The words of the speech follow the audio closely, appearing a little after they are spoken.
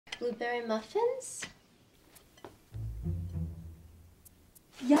Blueberry muffins?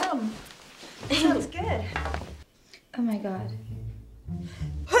 Yum! Sounds good. Oh my god.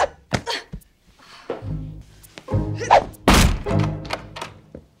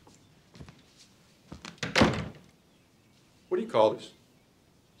 What do you call this?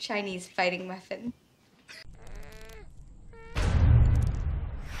 Chinese fighting muffin.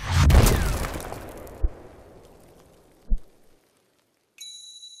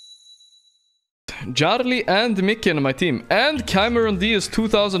 Jarly and Micke in my team. And Cameron Diaz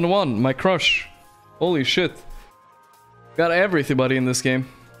 2001, my crush. Holy shit. Got everybody in this game.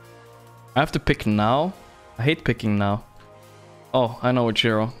 I have to pick now? I hate picking now. Oh, I know which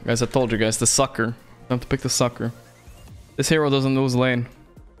hero. Guys, I told you guys, the sucker. I have to pick the sucker. This hero doesn't lose lane.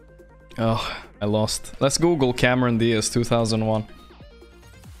 Oh, I lost. Let's Google Cameron Diaz 2001.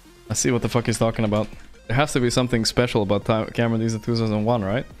 Let's see what the fuck he's talking about. There has to be something special about Cameron Diaz 2001,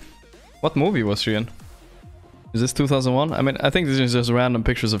 right? What movie was she in? Is this 2001? I mean, I think these are just random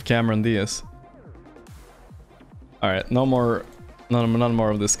pictures of Cameron Diaz. Alright, none more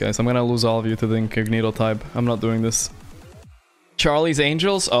of this, guys. I'm gonna lose all of you to the incognito type. I'm not doing this. Charlie's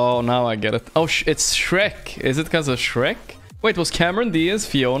Angels? Oh, now I get it. Oh, it's Shrek. Is it because of Shrek? Wait, was Cameron Diaz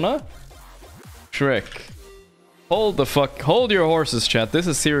Fiona? Shrek. Hold the fuck. Hold your horses, chat. This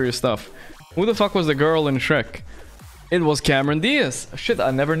is serious stuff. Who the fuck was the girl in Shrek? It was Cameron Diaz. Shit,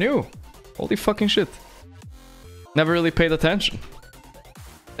 I never knew. Holy fucking shit. Never really paid attention.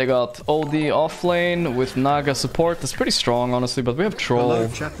 They got OD offlane with Naga support. That's pretty strong, honestly, but we have Troll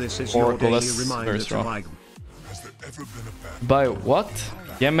Warlord. That's very strong. By what?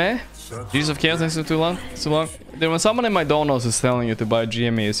 GME? Jesus of Chaos next to too long? Too long? Dude, when someone in my donos is telling you to buy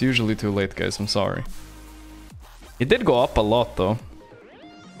GME, it's usually too late, guys. I'm sorry. It did go up a lot, though.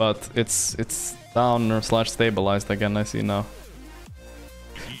 But it's down or slash stabilized again, I see now.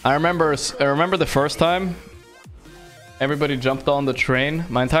 I remember the first time everybody jumped on the train.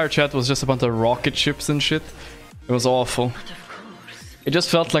 My entire chat was just a bunch of rocket ships and shit. It was awful. It just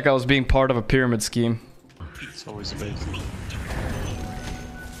felt like I was being part of a pyramid scheme. It's always a bait.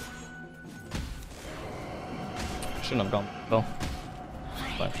 Shouldn't have gone though.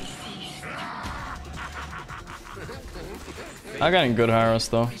 Fine. I got in good Harris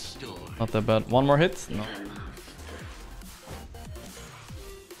though. Not that bad. One more hit? No.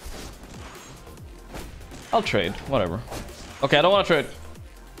 I'll trade. Whatever. Okay, I don't want to trade.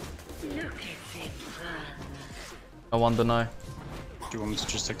 I want deny. Do you want me to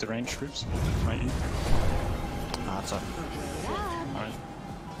just take the range groups? Might you? Ah, it's up. Alright.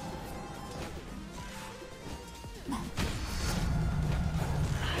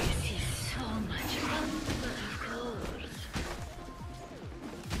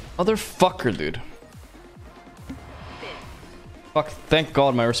 Motherfucker, dude. Fuck, thank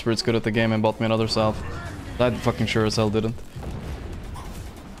god my Earth Spirit's good at the game and bought me another salve. That fucking sure as hell didn't.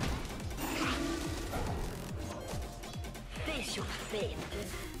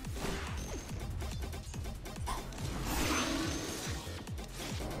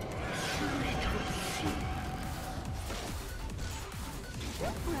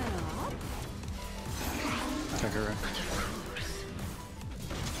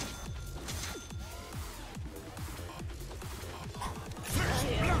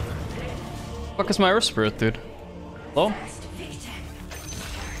 Fuck is my Earth Spirit, dude? Hello?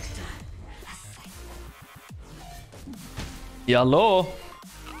 Hello?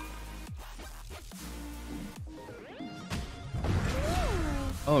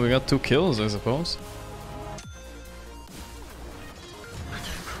 Oh, we got 2 kills, I suppose.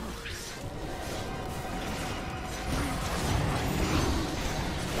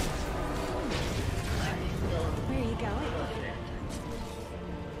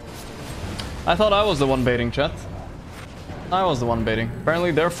 I thought I was the one baiting, chat. I was the one baiting.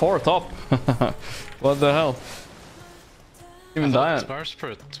 Apparently they're 4 top. What the hell? Even Diaz. Sparse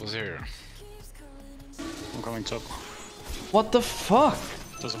Spirit was here. I'm going top. What the fuck?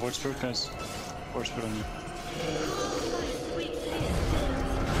 There's a Void Spirit, guys. Void Spirit on you.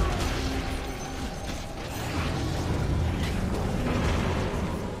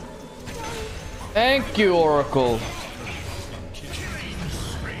 Thank you, Oracle.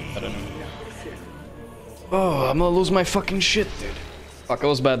 I don't know. Oh, I'm gonna lose my fucking shit, dude. Fuck, it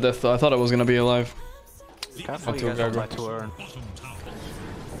was bad death though. I thought I was gonna be alive. Careful, you guys don't like to earn.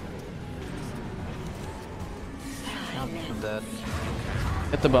 I'm dead.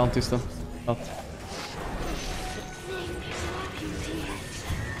 Hit the bounty still. Out.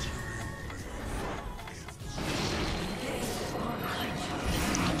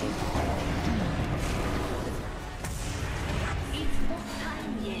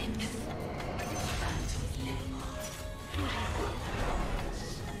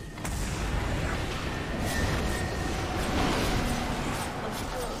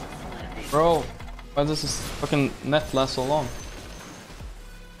 Bro, why does this fucking net last so long?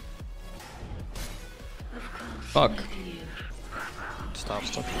 Fuck. Stop.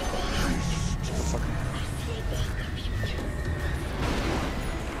 Fuck.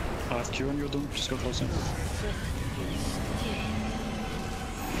 I have Q on your doom, just go close in.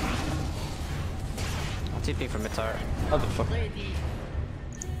 I'm TP from mid tower. What the fuck?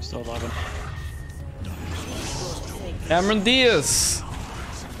 Still alive. Cameron Diaz!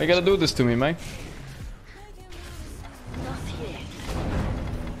 They gotta do this to me, man.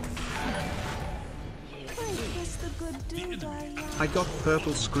 I got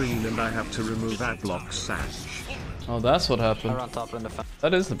purple screen and I have to remove adblock Sag. Oh, that's what I happened. run top in the fan.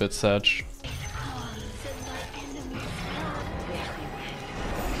 That is a bit sad.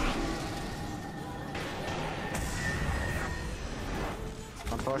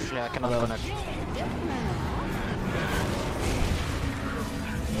 Unfortunately, I cannot connect.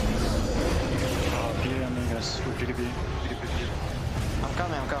 PA on me, guys. PDB. I'm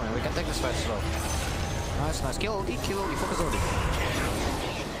coming. We can take this fight slow. Nice. Kill OD. Focus OD.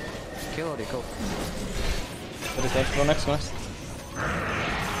 Kill OD, go. Go next.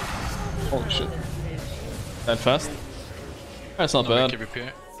 Holy shit. That fast? That's not bad.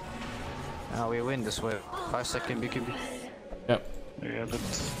 We win this way. 5-second BKB. Yep. Yeah, but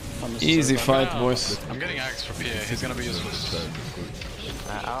Easy fight, boys. I'm getting axe for PA. He's gonna be useless.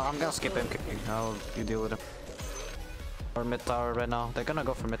 I'm gonna skip him. You deal with him. Or mid tower right now. They're gonna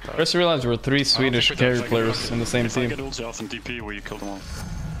go for mid tower. First I realized there were 3 Swedish carry players in the same if I team. get ulti off and DP, will you kill them all?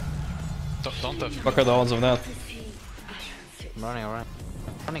 Don't have. Fuck are the odds of that? I'm running, alright.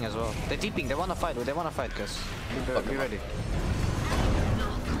 Running as well. They're deeping. They wanna fight, guys. Be ready.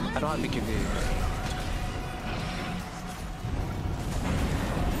 I don't have BKB.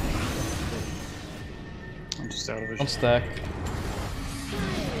 I'm just out of One it. stack.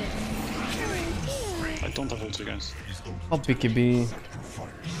 I don't have ulti, guys. I'll BKB.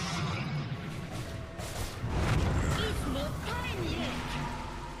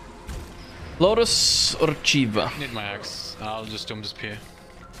 Lotus or Chiva? Need my axe. I'll just doom this PA.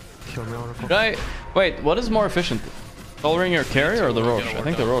 Should I... Wait, what is more efficient? Coloring your carry or the Roche? I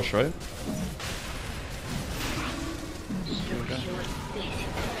think the Roche, right?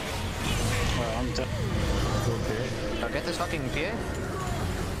 Well, I'm dead. Get this fucking PA.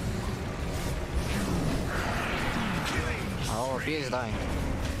 Oh, PA is dying.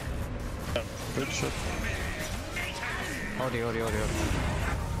 Good shot. OD.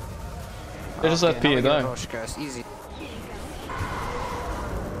 They just let PA die. Roche, guys. Easy.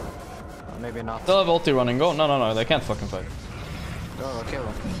 Maybe not. Still have ulti running, go. No, they can't fucking fight. Go, kill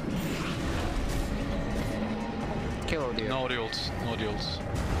him. Kill OD. No ults. No ults.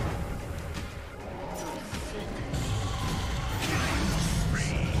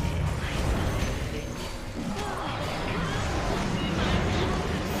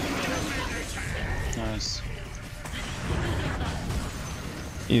 Nice.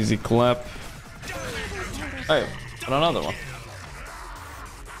 Easy clap. Hey, got another one.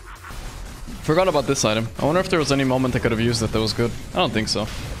 Forgot about this item. I wonder if there was any moment I could have used it that was good. I don't think so.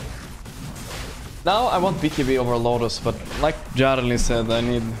 Now I want BKB over Lotus, but like Jarly said, I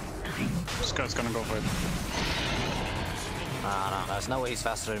need... This guy's gonna go for it. Nah, there's no way he's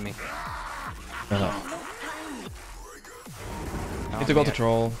faster than me. Need to go to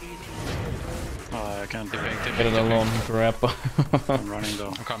Troll. I can't do Get it alone, crap. I'm running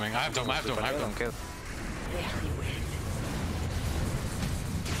though. I'm coming. I have dome. Kill.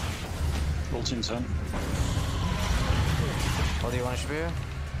 Ulti in 10. What do you want to spear?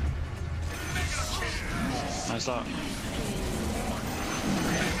 Nice that.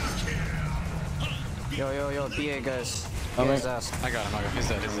 Yo, PA guys. Coming. His ass. I got him. He's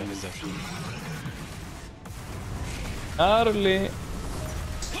dead. Jarly.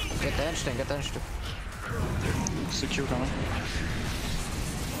 Get the hench. Secure coming.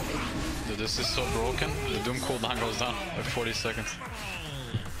 Dude, this is so broken. The doom cooldown goes down at 40 seconds.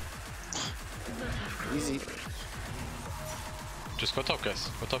 Easy. Just go top, guys.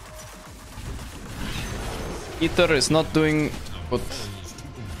 Go top. Skiter is not doing what...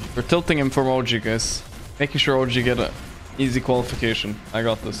 We're tilting him from OG, guys. Making sure OG get a easy qualification. I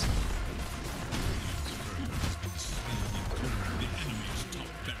got this.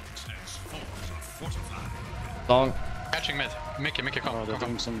 Long. Catching mid. Micke, come. Oh, they're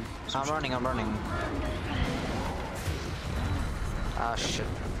doing some I'm running. Ah, shit.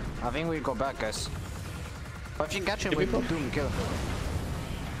 I think we go back, guys. But if you can catch him, we will doom, kill him.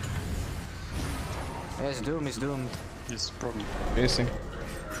 Yeah, he's doomed. It's problem. Amazing.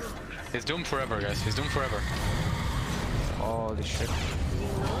 He's doomed forever, guys. He's doomed forever. Holy shit.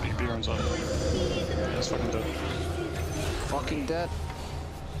 Big on side. That's fucking dead. Fucking dead.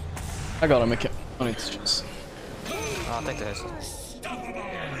 I got him, Micke. I need to choose. I'll take the haste.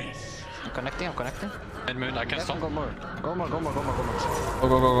 I'm connecting, I'm connecting. Mid moon, I can Yes, stop. go more. Go more, go more, go more, go more. Go,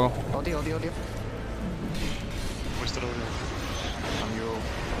 go, go, go. OD, OD, OD. Wasted over. I'm you.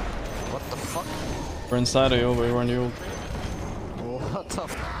 What the fuck? We're inside of you, but we weren't you. What the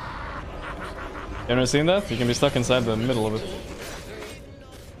fuck? You ever seen that? You can be stuck inside the middle of it.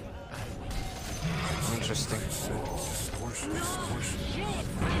 Interesting.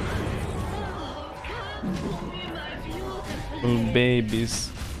 Little babies.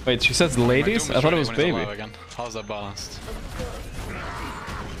 Wait, she says ladies? I thought it was baby. Again. How's that balanced?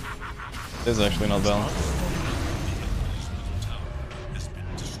 This is actually not balanced.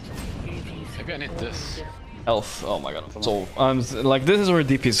 Maybe I need this. Health. Oh my god. So, like, this is where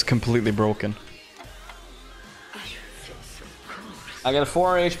DP is completely broken. I got a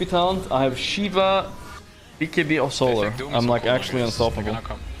 4 HP talent. I have Shiva, BKB, or Solar. I'm like actually unstoppable.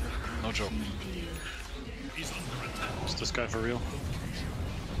 No joke. Is this guy for real?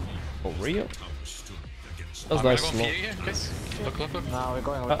 For real? That's nice slow. Look, look, look. Now we're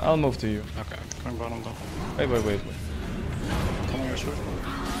going. I'll move to you. Okay. Going bottom though. Wait, wait, wait. Come on, your sword.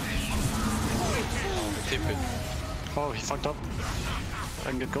 Tip it. Oh, he fucked up. I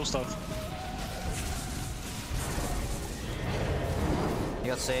can get ghost out. You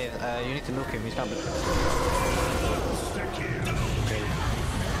got save. You need to nuke him. He's coming. Okay.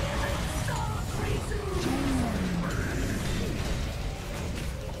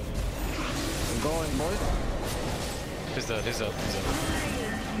 I'm going, boy. He's dead, he's dead, he's dead.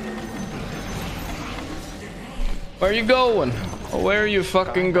 Where are you going? Oh, where are you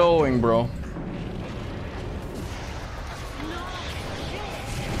fucking going, bro?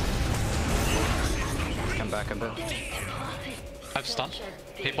 Come back a bit. I'm stunned.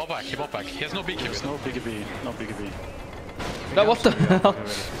 He bought back, he bought back. He has no BKB. There's no BKB, no BKB. No, what the hell?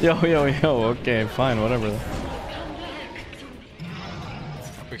 Yo, okay, fine, whatever.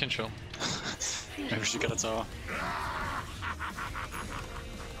 We can chill. Maybe we should get a tower.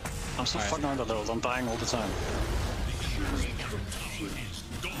 I'm still fucking under levels, I'm dying all the time.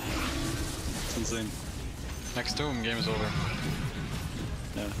 It's insane. Next Doom, game is over.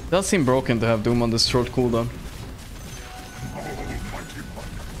 Yeah. It does seem broken to have Doom on this short cooldown.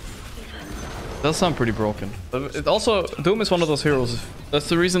 It does sound pretty broken. But it also, Doom is one of those heroes. That's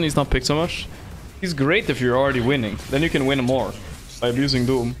the reason he's not picked so much. He's great if you're already winning. Then you can win more by abusing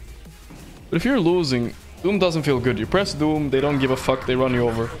Doom. But if you're losing, Doom doesn't feel good. You press Doom, they don't give a fuck, they run you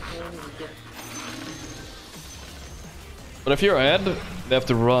over. But if you're ahead, they have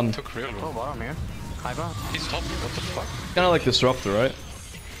to run. Took real Oh, low. bottom here. High ground. He's top, what the fuck? Kinda like Disruptor, right?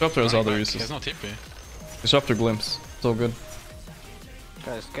 Disruptor has other He uses. has no TP. Disruptor Glimpse. It's all good.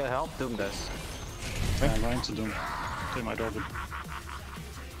 Guys, get help. Doom does. Yeah, I'm going to Doom. They might orbit.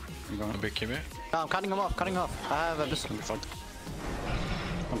 I'm going. A big KB. No, I'm cutting him off, cutting off. I have a biscuit. Can be fucked.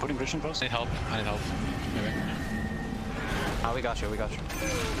 I'm putting vision first. I need help, I need help. Maybe. Ah, we got you, we got you.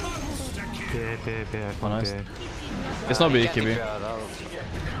 Oh, nice. It's not You big, can't keep KB. you out, that'll-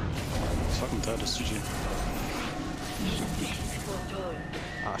 It's fucking dead, it's GG.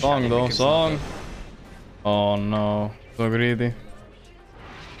 Ah, Song shiny though, Mickey's song. not Oh no, so greedy.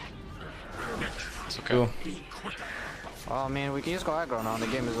 It's okay. Cool. dead. Oh man, we can just go aggro now and the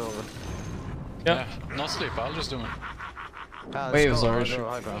game is over. Yeah. No sleep, I'll just do it. Ah, let's Waves go, are I'll issue. go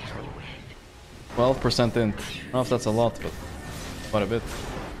high ground. 12% in. I don't know if that's a lot, but quite a bit.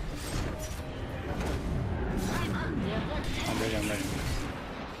 I'm ready, I'm ready.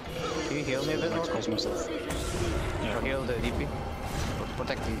 Can you heal me a bit I more? expose myself. Or heal the DP?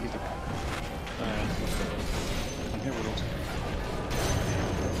 Protect the DP. I'm here with ult.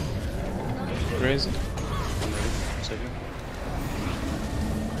 Crazy. I'm ready. Save you.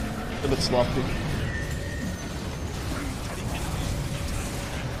 A bit sloppy.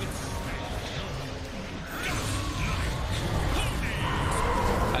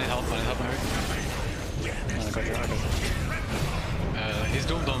 I need help, maybe. I got you, I got you. He's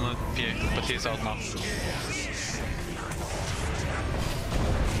doomed on the PA, but he's out now.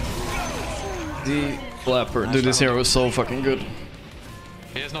 The Flapper. Dude, this hero is so fucking good.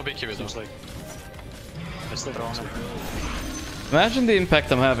 He has no BKB though. Seems like... I still don't know. Imagine the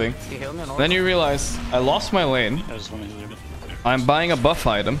impact I'm having. Can you heal me or not? Then you realize I lost my lane. I just wanna heal you. I'm buying a buff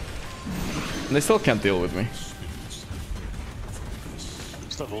item. And they still can't deal with me.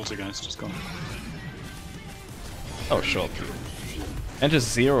 Still have ulti, guys, just go. Oh, shot. And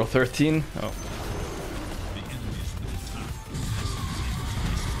just 0-13. Oh.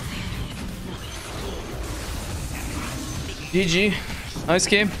 GG. Nice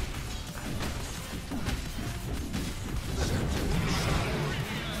game.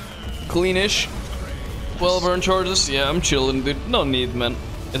 Cleanish. 12 burn charges. Yeah, I'm chilling, dude. No need, man.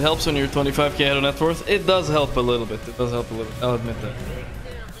 It helps when you're 25k out of net worth. It does help a little bit. It does help a little bit. I'll admit that.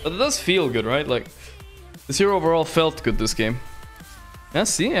 But it does feel good, right? Like, this year overall felt good this game. Yeah,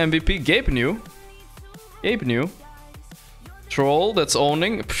 see? MVP. Gabe knew. Gabe knew. Troll that's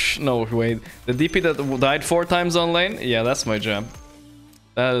owning. Psh, no, wait. The DP that died 4 times on lane? Yeah, that's my jam.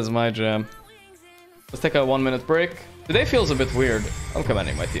 That is my jam. Let's take a 1-minute break. Today feels a bit weird. I'm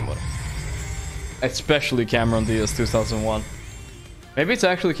commending my team. Especially Cameron Diaz 2001. Maybe it's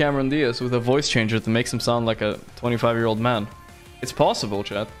actually Cameron Diaz with a voice changer that makes him sound like a 25-year-old man. It's possible,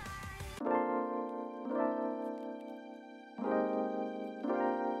 chat.